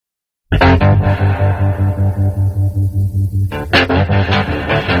You're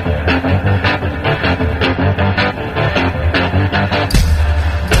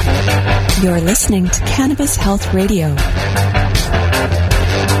listening to Cannabis Health Radio.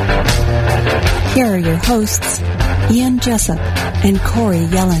 Here are your hosts, Ian Jessup and Corey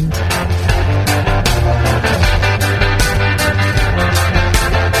Yelland.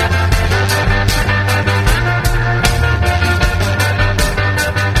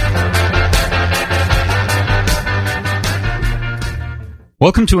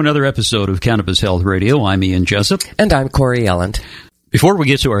 Welcome to another episode of Cannabis Health Radio. I'm Ian Jessup. And I'm Corey Yelland. Before we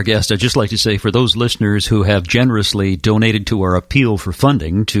get to our guest, I'd just like to say for those listeners who have generously donated to our appeal for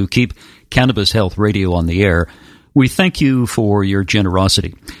funding to keep Cannabis Health Radio on the air, we thank you for your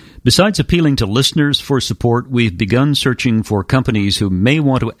generosity. Besides appealing to listeners for support, we've begun searching for companies who may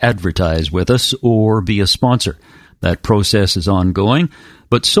want to advertise with us or be a sponsor. That process is ongoing,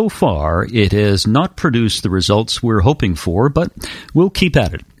 but so far it has not produced the results we're hoping for, but we'll keep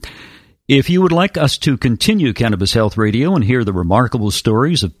at it. If you would like us to continue Cannabis Health Radio and hear the remarkable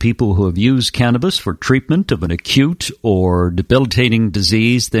stories of people who have used cannabis for treatment of an acute or debilitating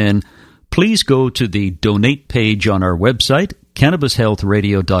disease, then please go to the donate page on our website,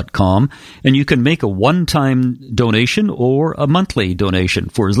 cannabishealthradio.com, and you can make a one-time donation or a monthly donation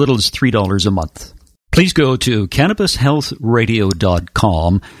for as little as $3 a month. Please go to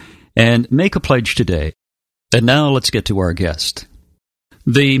cannabishealthradio.com and make a pledge today. And now let's get to our guest.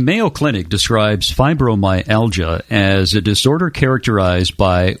 The Mayo Clinic describes fibromyalgia as a disorder characterized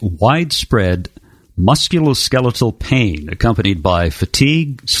by widespread musculoskeletal pain accompanied by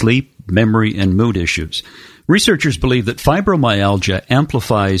fatigue, sleep, memory, and mood issues. Researchers believe that fibromyalgia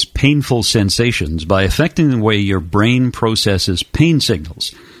amplifies painful sensations by affecting the way your brain processes pain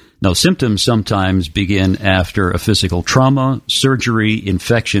signals. Now, symptoms sometimes begin after a physical trauma, surgery,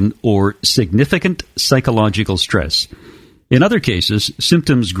 infection, or significant psychological stress. In other cases,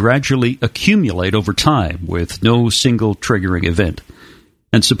 symptoms gradually accumulate over time with no single triggering event.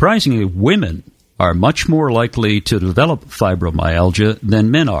 And surprisingly, women are much more likely to develop fibromyalgia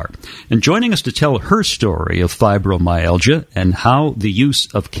than men are. And joining us to tell her story of fibromyalgia and how the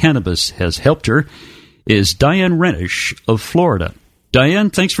use of cannabis has helped her is Diane Renish of Florida. Diane,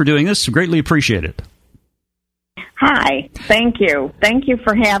 thanks for doing this. Greatly appreciate it. Hi, thank you. Thank you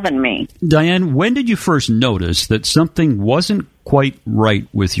for having me. Diane, when did you first notice that something wasn't quite right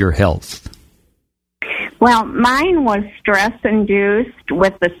with your health? Well, mine was stress-induced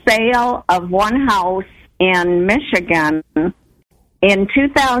with the sale of one house in Michigan in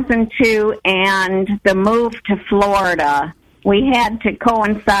 2002 and the move to Florida. We had to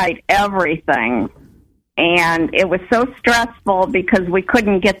coincide everything, and it was so stressful because we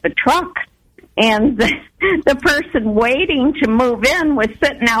couldn't get the truck. And the person waiting to move in was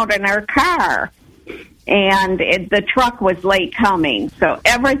sitting out in our car, and the truck was late coming, so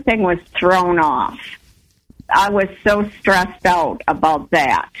everything was thrown off. I was so stressed out about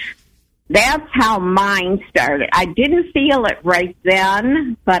that. That's how mine started. I didn't feel it right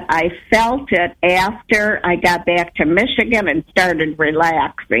then, but I felt it after I got back to Michigan and started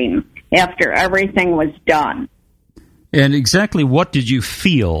relaxing after everything was done. And exactly what did you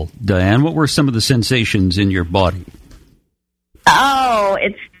feel, Diane? What were some of the sensations in your body? Oh,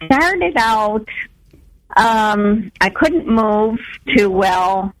 it started out, I couldn't move too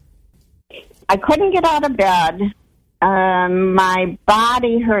well. I couldn't get out of bed. My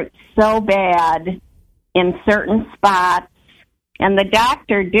body hurt so bad in certain spots. And the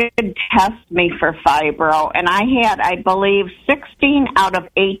doctor did test me for fibro, and I had, I believe, 16 out of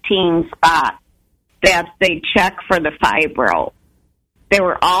 18 spots that they check for the fibro. They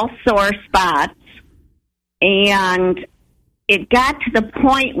were all sore spots, and it got to the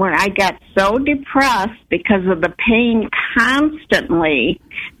point where I got so depressed because of the pain constantly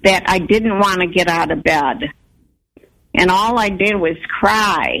that I didn't want to get out of bed. And all I did was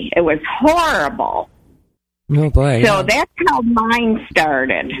cry. It was horrible. Oh, boy. So that's how mine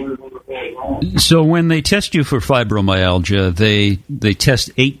started. So when they test you for fibromyalgia, they test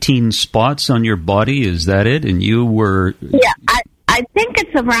 18 spots on your body, is that it? And you were... Yeah, I think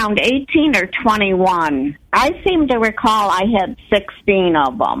it's around 18 or 21. I seem to recall I had 16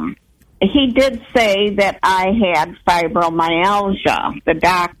 of them. He did say that I had fibromyalgia, the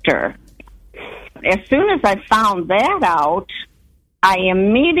doctor. As soon as I found that out, I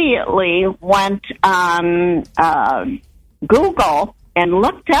immediately went on Google and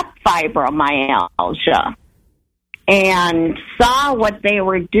looked up fibromyalgia and saw what they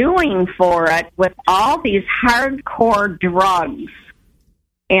were doing for it with all these hardcore drugs.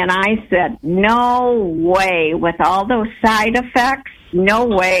 And I said, no way, with all those side effects, no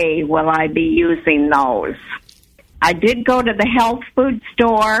way will I be using those. I did go to the health food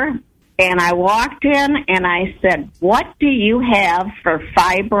store, and I walked in and I said, what do you have for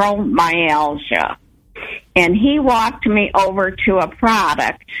fibromyalgia? And he walked me over to a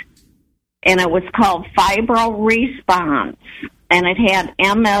product, and it was called Fibro Response, and it had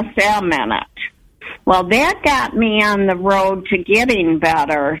MSM in it. Well, that got me on the road to getting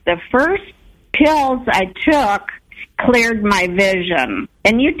better. The first pills I took cleared my vision.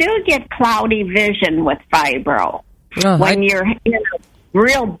 And you do get cloudy vision with fibro when you're in a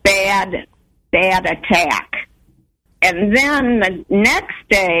real bad attack. And then the next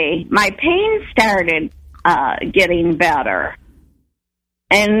day, my pain started getting better.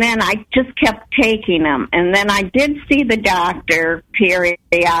 And then I just kept taking them. And then I did see the doctor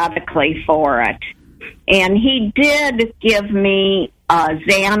periodically for it. And he did give me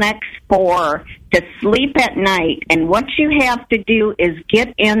Xanax to sleep at night. And what you have to do is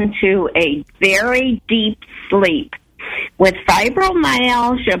get into a very deep sleep. With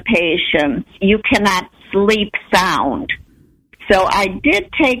fibromyalgia patients, you cannot sleep sound. So I did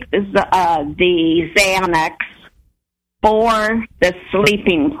take the Xanax for the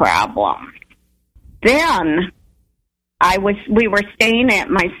sleeping problem. Then we were staying at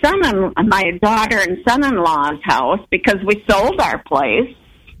my daughter and son-in-law's house because we sold our place,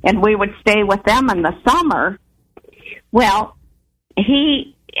 and we would stay with them in the summer. Well,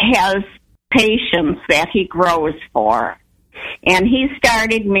 he has patients that he grows for, and he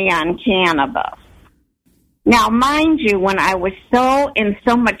started me on cannabis. Now, mind you, when I was in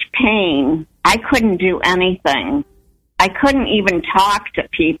so much pain, I couldn't do anything. I couldn't even talk to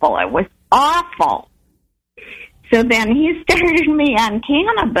people. It was awful. So then he started me on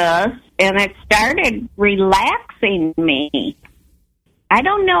cannabis, and it started relaxing me. I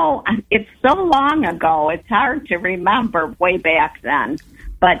don't know. It's so long ago. It's hard to remember way back then.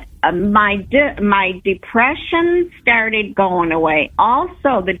 But my depression started going away.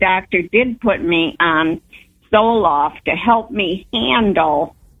 Also, the doctor did put me on Zoloft to help me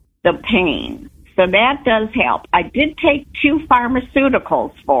handle the pain. So that does help. I did take 2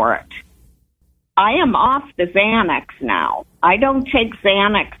 pharmaceuticals for it. I am off the Xanax now. I don't take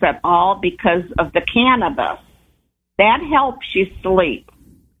Xanax at all because of the cannabis. That helps you sleep.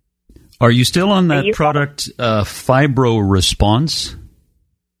 Are you still on that product, Fibro Response?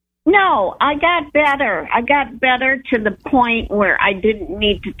 No, I got better. I got better to the point where I didn't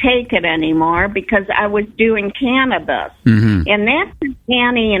need to take it anymore because I was doing cannabis. Mm-hmm. And that's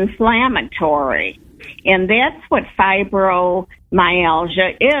anti-inflammatory. And that's what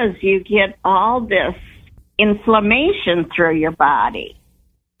fibromyalgia is. You get all this inflammation through your body.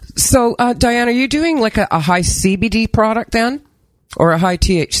 So, Diane, are you doing like a high CBD product then? Or a high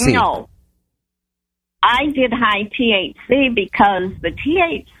THC? No. I did high THC because the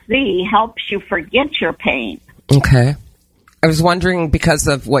THC helps you forget your pain. Okay. I was wondering because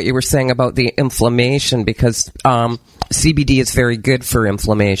of what you were saying about the inflammation, because CBD is very good for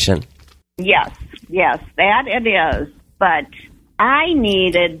inflammation. Yes, that it is. But I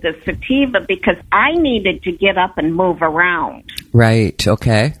needed the sativa because I needed to get up and move around. Right,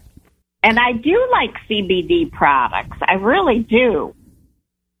 okay. And I do like CBD products. I really do.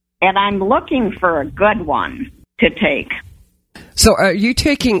 And I'm looking for a good one to take. So are you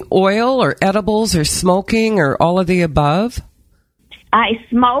taking oil or edibles or smoking or all of the above? I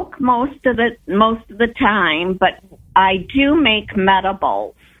smoke most of the time, but I do make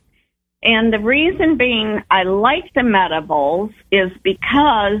medibles. And the reason being I like the medibles is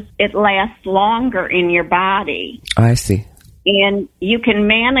because it lasts longer in your body. I see. And you can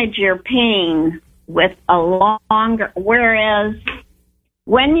manage your pain with a longer, whereas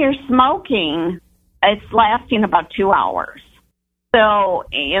when you're smoking, it's lasting about 2 hours. So,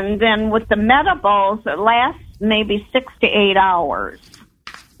 and then with the medibles, it lasts maybe 6 to 8 hours,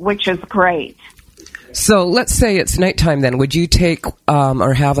 which is great. So let's say it's nighttime then. Would you take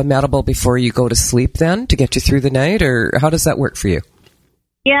or have a medible before you go to sleep then to get you through the night, or how does that work for you?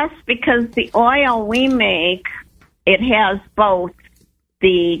 Yes, because the oil we make, it has both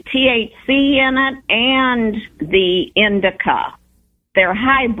the THC in it and the indica. They're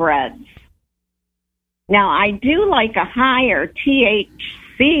hybrids. Now, I do like a higher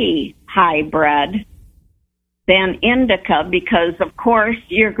THC hybrid than indica because, of course,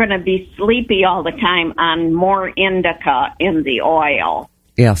 you're going to be sleepy all the time on more indica in the oil.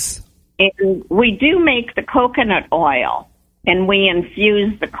 Yes. And we do make the coconut oil, and we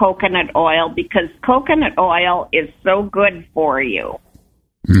infuse the coconut oil because coconut oil is so good for you.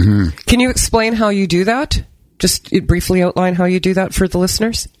 Mm-hmm. Can you explain how you do that? Just briefly outline how you do that for the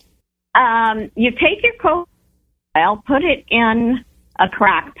listeners. You take your coconut oil, put it in a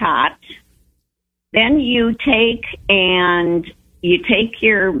crock pot. Then you take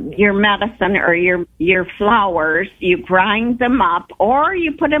your medicine or your flours, you grind them up, or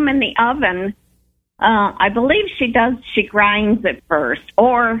you put them in the oven. I believe she grinds it first,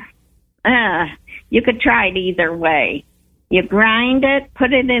 or you could try it either way. You grind it,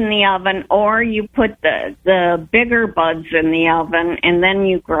 put it in the oven, or you put the bigger buds in the oven, and then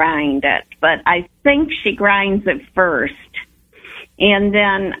you grind it. But I think she grinds it first. And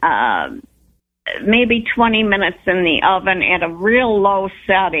then maybe 20 minutes in the oven at a real low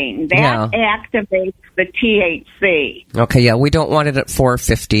setting. That activates the THC. Okay, yeah, we don't want it at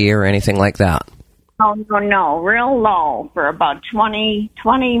 450 or anything like that. No, real low for about 20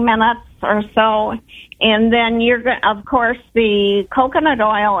 minutes or so. And then of course, the coconut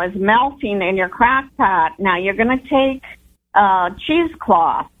oil is melting in your crock pot. Now you're going to take a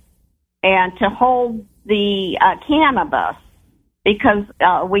cheesecloth and to hold the cannabis, because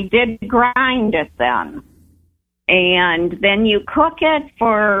we did grind it then. And then you cook it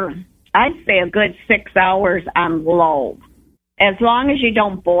for, I'd say, a good 6 hours on low, as long as you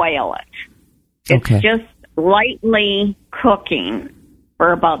don't boil it. It's just lightly cooking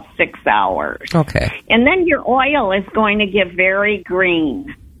for about 6 hours. Okay. And then your oil is going to get very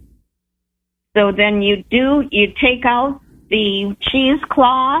green. So then you take out the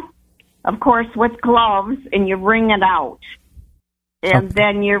cheesecloth, of course, with gloves, and you wring it out. And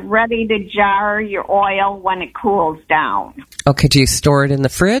then you're ready to jar your oil when it cools down. Okay, do you store it in the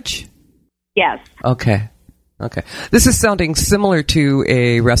fridge? Yes. Okay. This is sounding similar to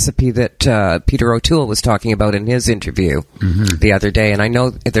a recipe that Peter O'Toole was talking about in his interview the other day, and I know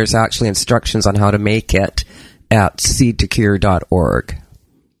there's actually instructions on how to make it at seedtocure.org.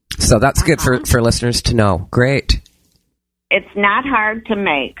 So that's good for listeners to know. Great. It's not hard to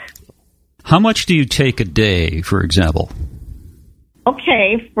make. How much do you take a day, for example?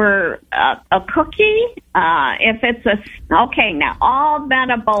 Okay, for a cookie, if it's now all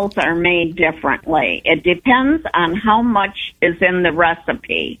edibles are made differently. It depends on how much is in the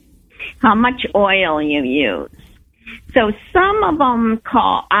recipe, how much oil you use. So some of them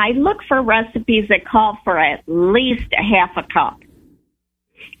I look for recipes that call for at least a half a cup.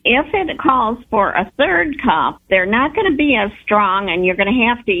 If it calls for a third cup, they're not going to be as strong, and you're going to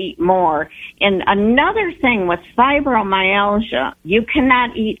have to eat more. And another thing with fibromyalgia, you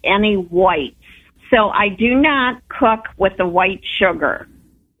cannot eat any whites. So I do not cook with the white sugar.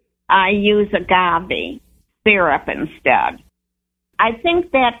 I use agave syrup instead. I think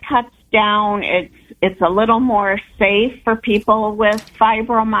that cuts down. It's a little more safe for people with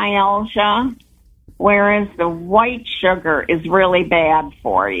fibromyalgia. Whereas the white sugar is really bad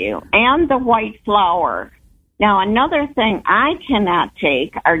for you, and the white flour. Now, another thing I cannot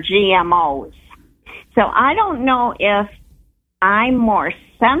take are GMOs. So I don't know if I'm more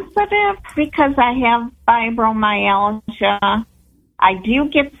sensitive because I have fibromyalgia. I do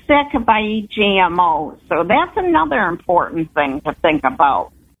get sick if I eat GMOs. So that's another important thing to think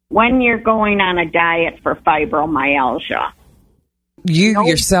about when you're going on a diet for fibromyalgia. You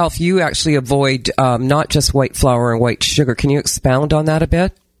yourself, you actually avoid not just white flour and white sugar. Can you expound on that a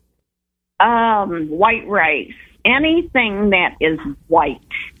bit? White rice. Anything that is white,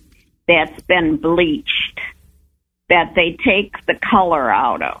 that's been bleached, that they take the color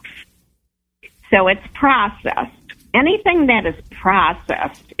out of. So it's processed. Anything that is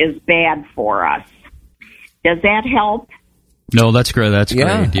processed is bad for us. Does that help? No, that's great. That's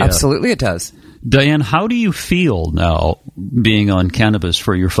great. Yeah, absolutely it does. Diane, how do you feel now being on cannabis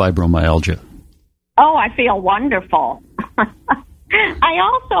for your fibromyalgia? Oh, I feel wonderful. I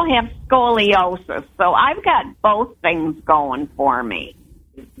also have scoliosis, so I've got both things going for me.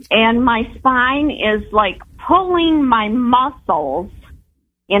 And my spine is like pulling my muscles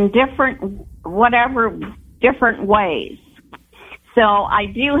in different ways. So I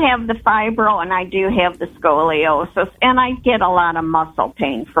do have the fibro and I do have the scoliosis, and I get a lot of muscle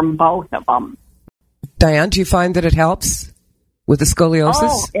pain from both of them. Diane, do you find that it helps with the scoliosis?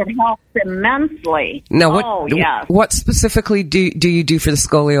 Oh, it helps immensely. Now, yes. What specifically do you do for the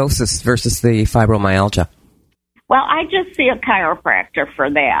scoliosis versus the fibromyalgia? Well, I just see a chiropractor for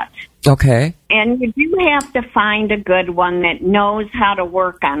that. Okay. And you do have to find a good one that knows how to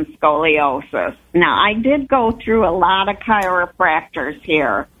work on scoliosis. Now, I did go through a lot of chiropractors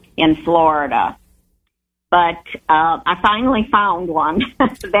here in Florida, but I finally found one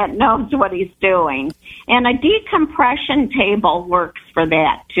that knows what he's doing. And a decompression table works for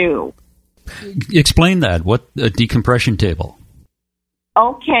that, too. Explain that. What a decompression table?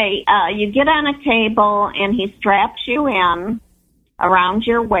 Okay, you get on a table and he straps you in around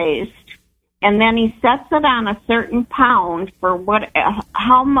your waist, and then he sets it on a certain pound for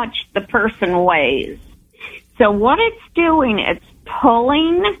how much the person weighs. So what it's doing, it's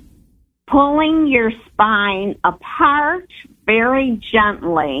pulling your spine apart very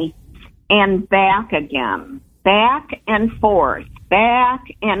gently and back again, back and forth, back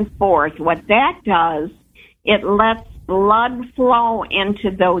and forth. What that does, it lets blood flow into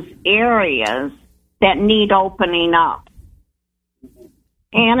those areas that need opening up.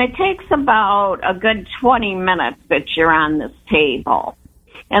 And it takes about a good 20 minutes that you're on this table.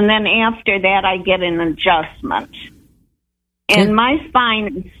 And then after that, I get an adjustment. And my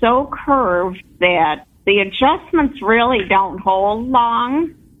spine is so curved that the adjustments really don't hold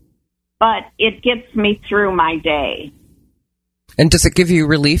long, but it gets me through my day. And does it give you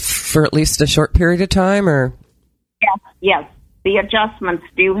relief for at least a short period of time, or? Yes. The adjustments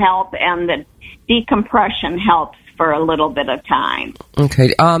do help, and the decompression helps for a little bit of time.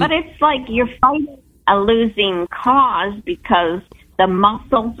 Okay. But it's like you're fighting a losing cause because the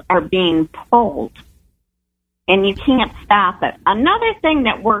muscles are being pulled, and you can't stop it. Another thing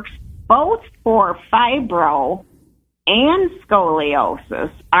that works both for fibro and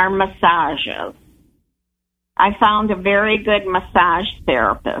scoliosis are massages. I found a very good massage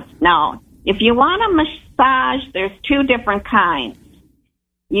therapist. Now, if you want a massage, there's two different kinds.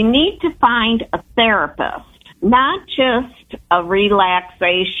 You need to find a therapist, not just a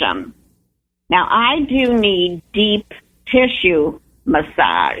relaxation. Now, I do need deep tissue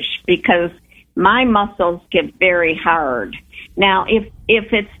massage because my muscles get very hard. Now, if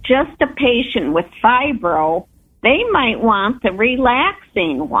it's just a patient with fibro, they might want the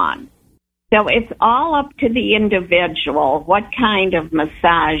relaxing one. So it's all up to the individual what kind of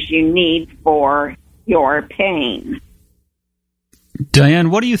massage you need for your pain. Diane,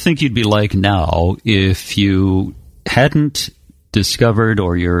 what do you think you'd be like now if you hadn't discovered,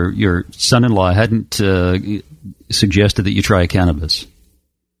 or your son-in-law hadn't suggested that you try cannabis?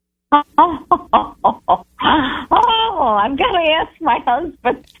 I'm going to ask my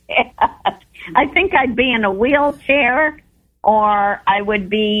husband that. I think I'd be in a wheelchair, or I would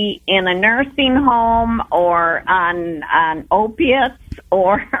be in a nursing home, or on opiates,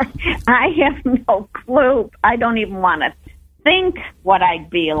 or I have no clue. I don't even want to think what I'd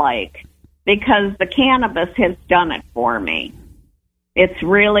be like, because the cannabis has done it for me. It's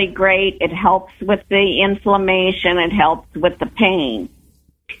really great. It helps with the inflammation. It helps with the pain.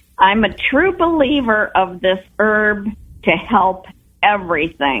 I'm a true believer of this herb to help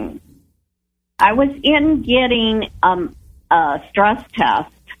everything. I was in getting a stress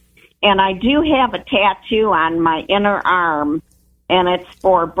test, and I do have a tattoo on my inner arm, and it's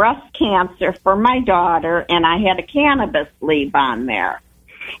for breast cancer for my daughter, and I had a cannabis leaf on there.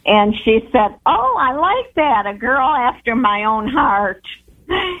 And she said, "Oh, I like that, a girl after my own heart."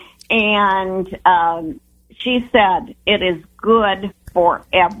 And she said, it is good for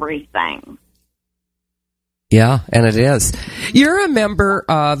everything. Yeah, and it is. You're a member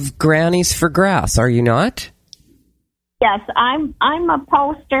of Grannies for Grass, are you not? Yes, I'm a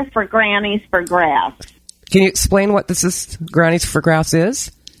poster for Grannies for Grass. Can you explain what this is, Grannies for Grass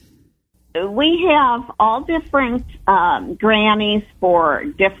is? We have all different grannies for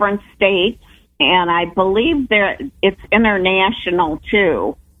different states, and I believe it's international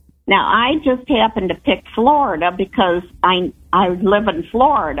too. Now, I just happened to pick Florida because I live in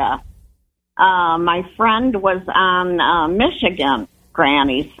Florida. My friend was on Michigan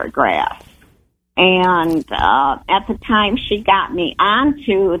Grannies for Grass, and at the time she got me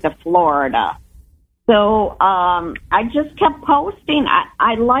onto the Florida. So I just kept posting.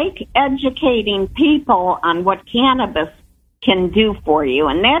 I like educating people on what cannabis can do for you,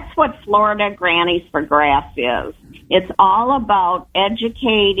 and that's what Florida Grannies for Grass is. It's all about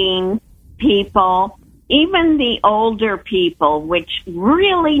educating people, even the older people, which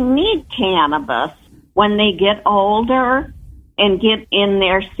really need cannabis when they get older and get in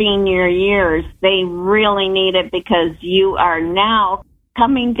their senior years. They really need it because you are now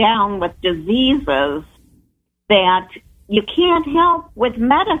coming down with diseases that you can't help with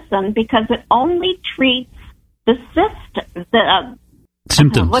medicine because it only treats the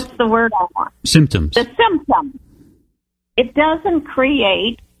symptoms. What's the word I want? Symptoms. The symptoms. It doesn't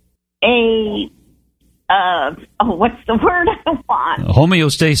create what's the word I want?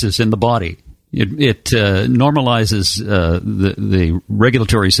 Homeostasis in the body. It normalizes the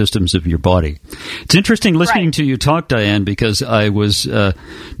regulatory systems of your body. It's interesting listening to you talk, Diane, because I was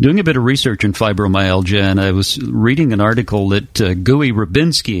doing a bit of research in fibromyalgia, and I was reading an article that Gui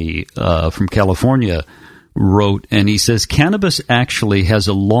Rubinski from California wrote, and he says, cannabis actually has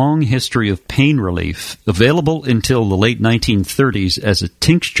a long history of pain relief, available until the late 1930s as a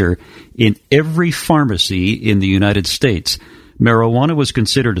tincture in every pharmacy in the United States. Marijuana was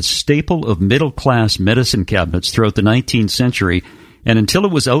considered a staple of middle-class medicine cabinets throughout the 19th century, and until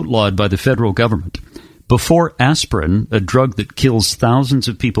it was outlawed by the federal government. Before aspirin, a drug that kills thousands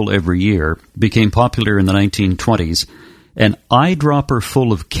of people every year, became popular in the 1920s, an eyedropper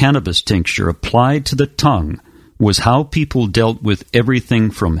full of cannabis tincture applied to the tongue was how people dealt with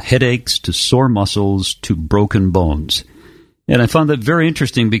everything from headaches to sore muscles to broken bones. And I found that very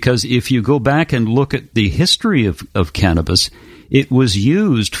interesting because if you go back and look at the history of cannabis, it was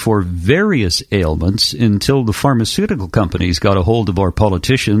used for various ailments until the pharmaceutical companies got a hold of our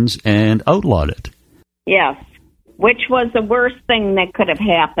politicians and outlawed it. Yes, which was the worst thing that could have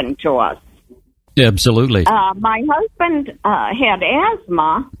happened to us. Absolutely. My husband had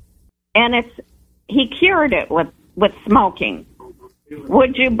asthma, and he cured it with smoking.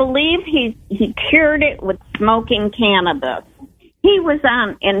 Would you believe he cured it with smoking cannabis? He was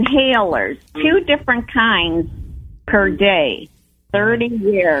on inhalers, 2 different kinds per day, 30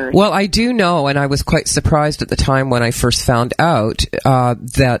 years. Well, I do know, and I was quite surprised at the time when I first found out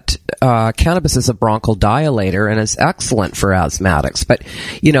that cannabis is a bronchodilator and is excellent for asthmatics. But,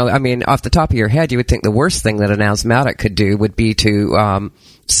 I mean, off the top of your head, you would think the worst thing that an asthmatic could do would be to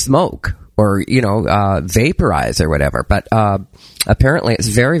smoke or, vaporize or whatever. But apparently it's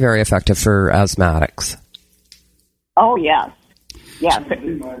very, very effective for asthmatics. Oh, yes. Yes,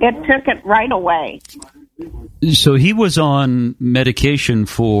 it took it right away. So he was on medication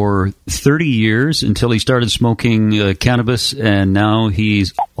for 30 years until he started smoking cannabis, and now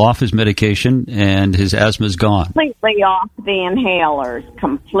he's off his medication and his asthma's gone. Completely off the inhalers,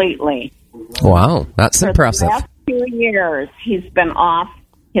 completely. Wow, that's impressive. For the last 2 years, he's been off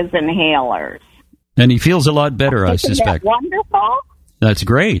his inhalers. And he feels a lot better, I suspect. Isn't that wonderful? That's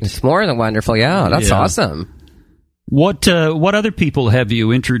great. It's more than wonderful, yeah. That's awesome. What other people have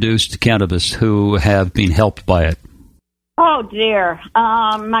you introduced to cannabis who have been helped by it? Oh, dear.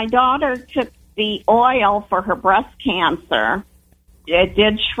 My daughter took the oil for her breast cancer. It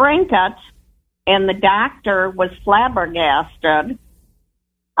did shrink it, and the doctor was flabbergasted.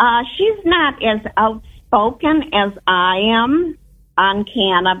 She's not as outspoken as I am on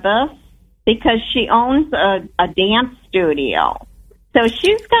cannabis because she owns a dance studio. So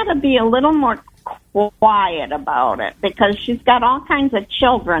she's got to be a little more quiet about it because she's got all kinds of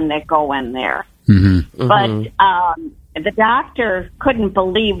children that go in there. Mm-hmm. But the doctor couldn't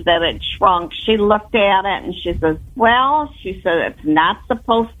believe that it shrunk. She looked at it and she says, she said, it's not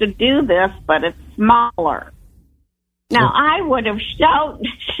supposed to do this, but it's smaller. Now, I would have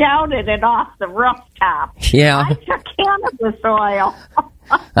shouted it off the rooftop. Yeah. I took cannabis oil.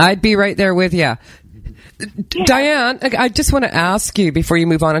 I'd be right there with you. Yeah. Diane, I just want to ask you before you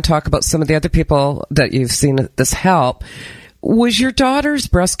move on and talk about some of the other people that you've seen this help. Was your daughter's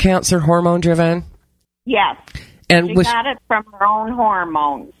breast cancer hormone driven? Yes. And she got it from her own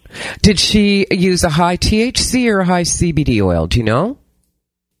hormones. Did she use a high THC or a high CBD oil? Do you know?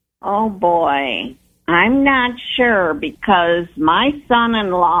 Oh, boy. I'm not sure because my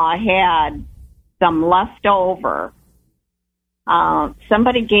son-in-law had some left over.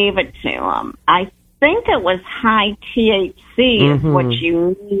 Somebody gave it to him. I think it was high THC is what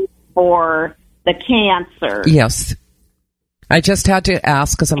you need for the cancer. Yes. I just had to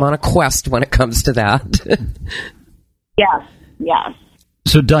ask because I'm on a quest when it comes to that. Yes.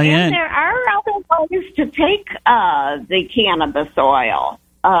 So, Diane... And there are other ways to take the cannabis oil.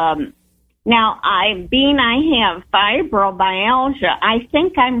 Now, I have fibromyalgia, I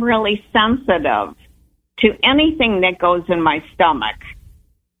think I'm really sensitive to anything that goes in my stomach.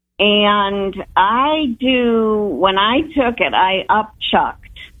 And when I took it, I upchucked.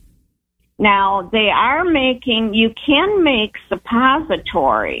 Now, you can make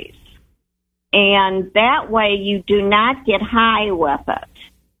suppositories, and that way you do not get high with it.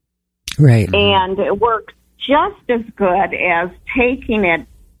 Right. And it works just as good as taking it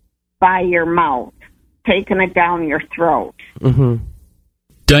by your mouth, taking it down your throat. Mm-hmm.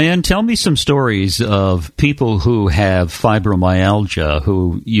 Diane, tell me some stories of people who have fibromyalgia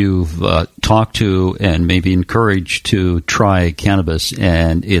who you've talked to and maybe encouraged to try cannabis,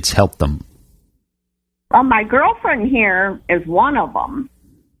 and it's helped them. Well, my girlfriend here is one of them.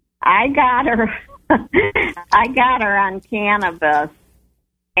 I got her on cannabis,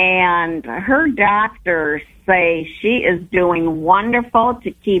 and her doctors say she is doing wonderful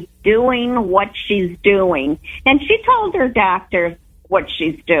to keep doing what she's doing. And she told her doctor what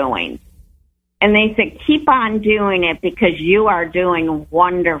she's doing. And they said, keep on doing it because you are doing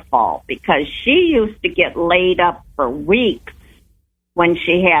wonderful. Because she used to get laid up for weeks when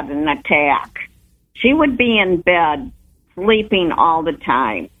she had an attack. She would be in bed, sleeping all the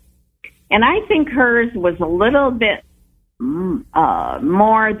time. And I think hers was a little bit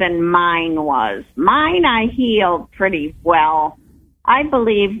more than mine was. Mine I healed pretty well. I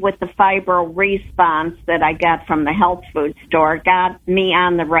believe with the Fibro Response that I got from the health food store got me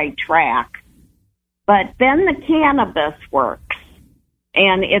on the right track. But then the cannabis works,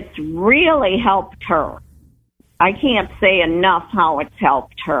 and it's really helped her. I can't say enough how it's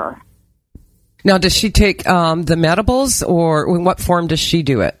helped her. Now, does she take the medibles, or in what form does she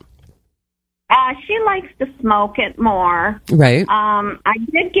do it? She likes to smoke it more. Right. I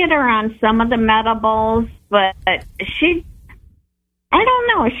did get her on some of the medibles, but I don't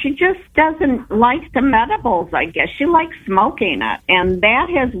know, she just doesn't like the medibles, I guess. She likes smoking it, and that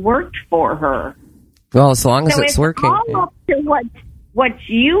has worked for her. Well, as long as it's working. All up to what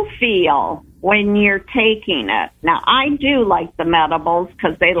you feel when you're taking it. Now, I do like the medibles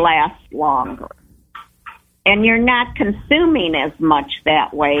because they last longer. And you're not consuming as much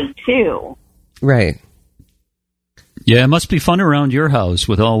that way, too. Right. Yeah, it must be fun around your house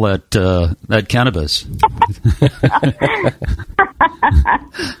with all that cannabis.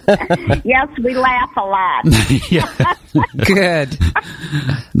 Yes, we laugh a lot. Yeah. Good.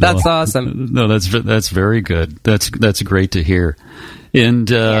 That's awesome. No, that's very good. That's great to hear.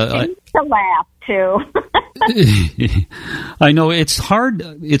 And I need to laugh too. I know it's hard.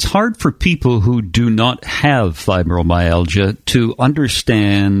 It's hard for people who do not have fibromyalgia to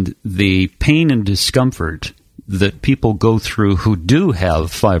understand the pain and discomfort that people go through who do have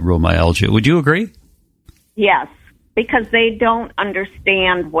fibromyalgia. Would you agree? Yes, because they don't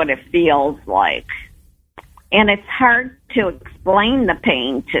understand what it feels like. And it's hard to explain the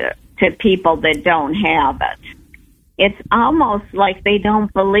pain to people that don't have it. It's almost like they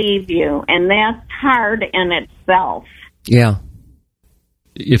don't believe you, and that's hard in itself. Yeah.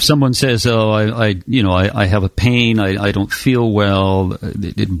 If someone says, "Oh, I have a pain. I don't feel well.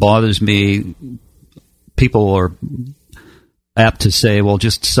 It bothers me," people are apt to say, "Well,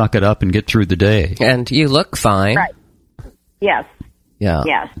 just suck it up and get through the day." And you look fine. Right. Yes. Yeah.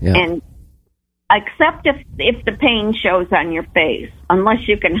 Yes. Yeah. And except if the pain shows on your face, unless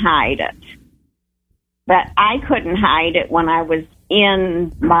you can hide it. But I couldn't hide it when I was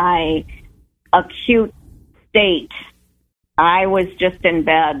in my acute state. I was just in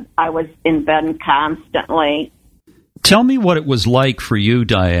bed. I was in bed constantly. Tell me what it was like for you,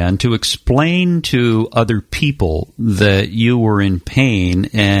 Diane, to explain to other people that you were in pain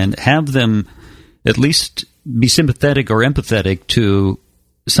and have them at least be sympathetic or empathetic to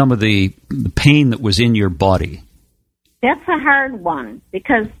some of the pain that was in your body. That's a hard one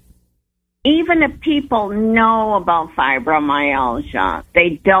because even if people know about fibromyalgia,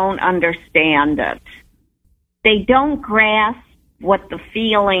 they don't understand it. They don't grasp what the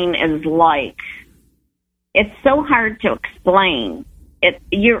feeling is like. It's so hard to explain.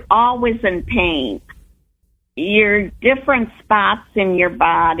 You're always in pain. Your different spots in your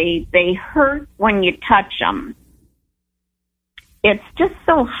body, they hurt when you touch them. It's just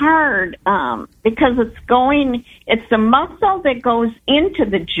so hard because it's the muscle that goes into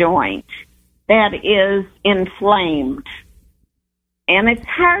the joint that is inflamed. And it's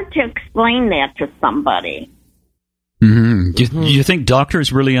hard to explain that to somebody. Mm-hmm. Do you think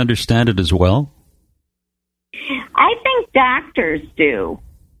doctors really understand it as well? I think doctors do.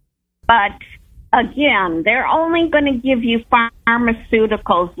 But, again, they're only going to give you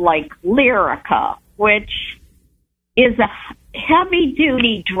pharmaceuticals like Lyrica, which is a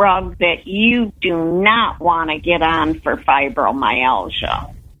heavy-duty drug that you do not want to get on for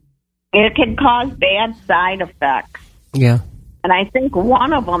fibromyalgia. It can cause bad side effects. Yeah. And I think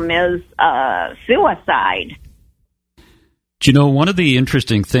one of them is suicide. Do you know, one of the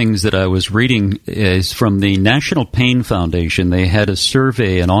interesting things that I was reading is from the National Pain Foundation. They had a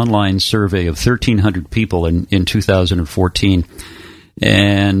survey, an online survey of 1,300 people in 2014.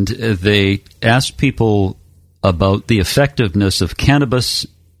 And they asked people about the effectiveness of cannabis,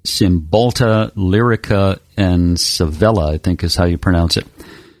 Cymbalta, Lyrica, and Savella, I think is how you pronounce it.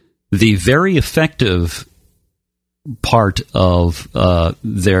 The very effective part of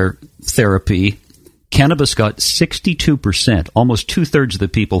their therapy, cannabis got 62%. Almost two-thirds of the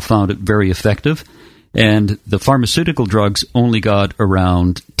people found it very effective, and the pharmaceutical drugs only got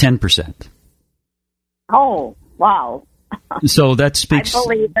around 10%. Oh, wow. So that speaks. I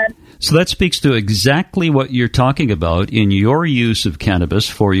believe it. So that speaks to exactly what you're talking about in your use of cannabis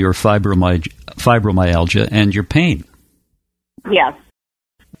for your fibromyalgia and your pain. Yes.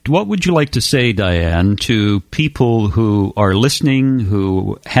 what would you like to say, Diane, to people who are listening,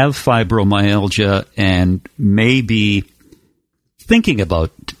 who have fibromyalgia and may be thinking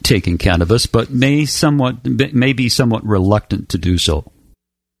about taking cannabis, but may be somewhat reluctant to do so?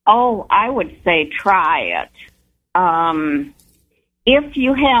 Oh, I would say try it. If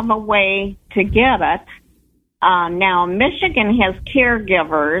you have a way to get it, now Michigan has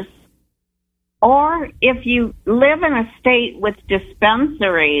caregivers, or if you live in a state with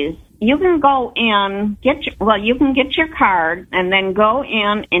dispensaries, you can go in, you can get your card and then go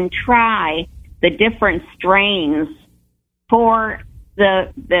in and try the different strains for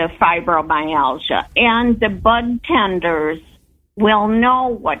the fibromyalgia. And the bud tenders will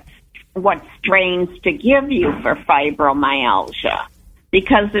know what strains to give you for fibromyalgia,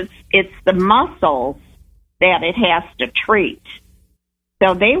 because it's the muscles that it has to treat.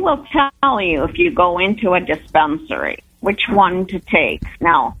 So they will tell you if you go into a dispensary which one to take.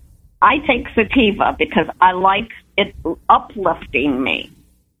 Now, I take sativa because I like it uplifting me.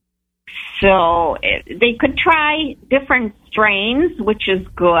 So they could try different strains, which is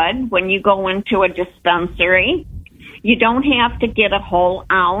good when you go into a dispensary. You don't have to get a whole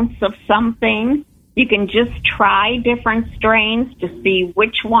ounce of something. You can just try different strains to see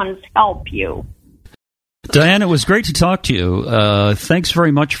which ones help you. Diane, it was great to talk to you. Thanks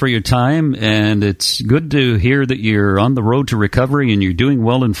very much for your time, and it's good to hear that you're on the road to recovery and you're doing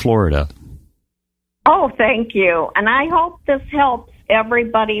well in Florida. Oh, thank you. And I hope this helps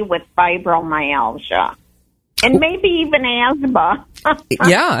everybody with fibromyalgia. And maybe even asthma.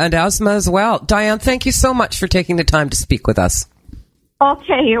 Yeah, and asthma as well. Diane, thank you so much for taking the time to speak with us.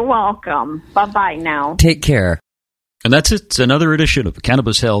 Okay, you're welcome. Bye-bye now. Take care. And that's it. It's another edition of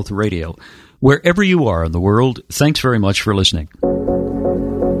Cannabis Health Radio. Wherever you are in the world, thanks very much for listening.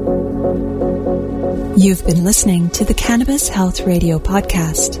 You've been listening to the Cannabis Health Radio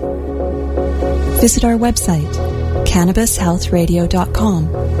podcast. Visit our website,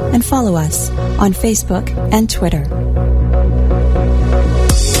 cannabishealthradio.com, and follow us on Facebook and Twitter.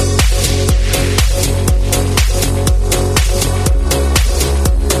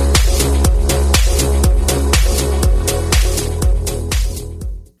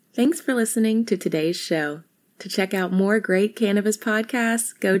 Thanks for listening to today's show. To check out more great cannabis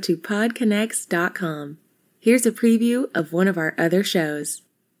podcasts, go to podconnects.com. Here's a preview of one of our other shows.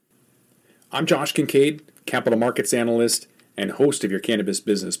 I'm Josh Kincaid, capital markets analyst and host of your cannabis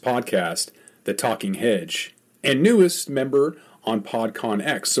business podcast, The Talking Hedge, and newest member on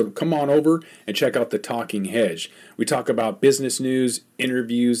PodConX. So come on over and check out The Talking Hedge. We talk about business news,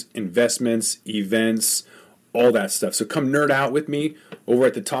 interviews, investments, events, all that stuff. So come nerd out with me over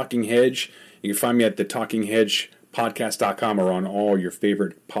at The Talking Hedge. You can find me at thetalkinghedgepodcast.com or on all your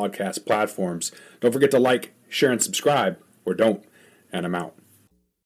favorite podcast platforms. Don't forget to like, share, and subscribe, or don't. And I'm out.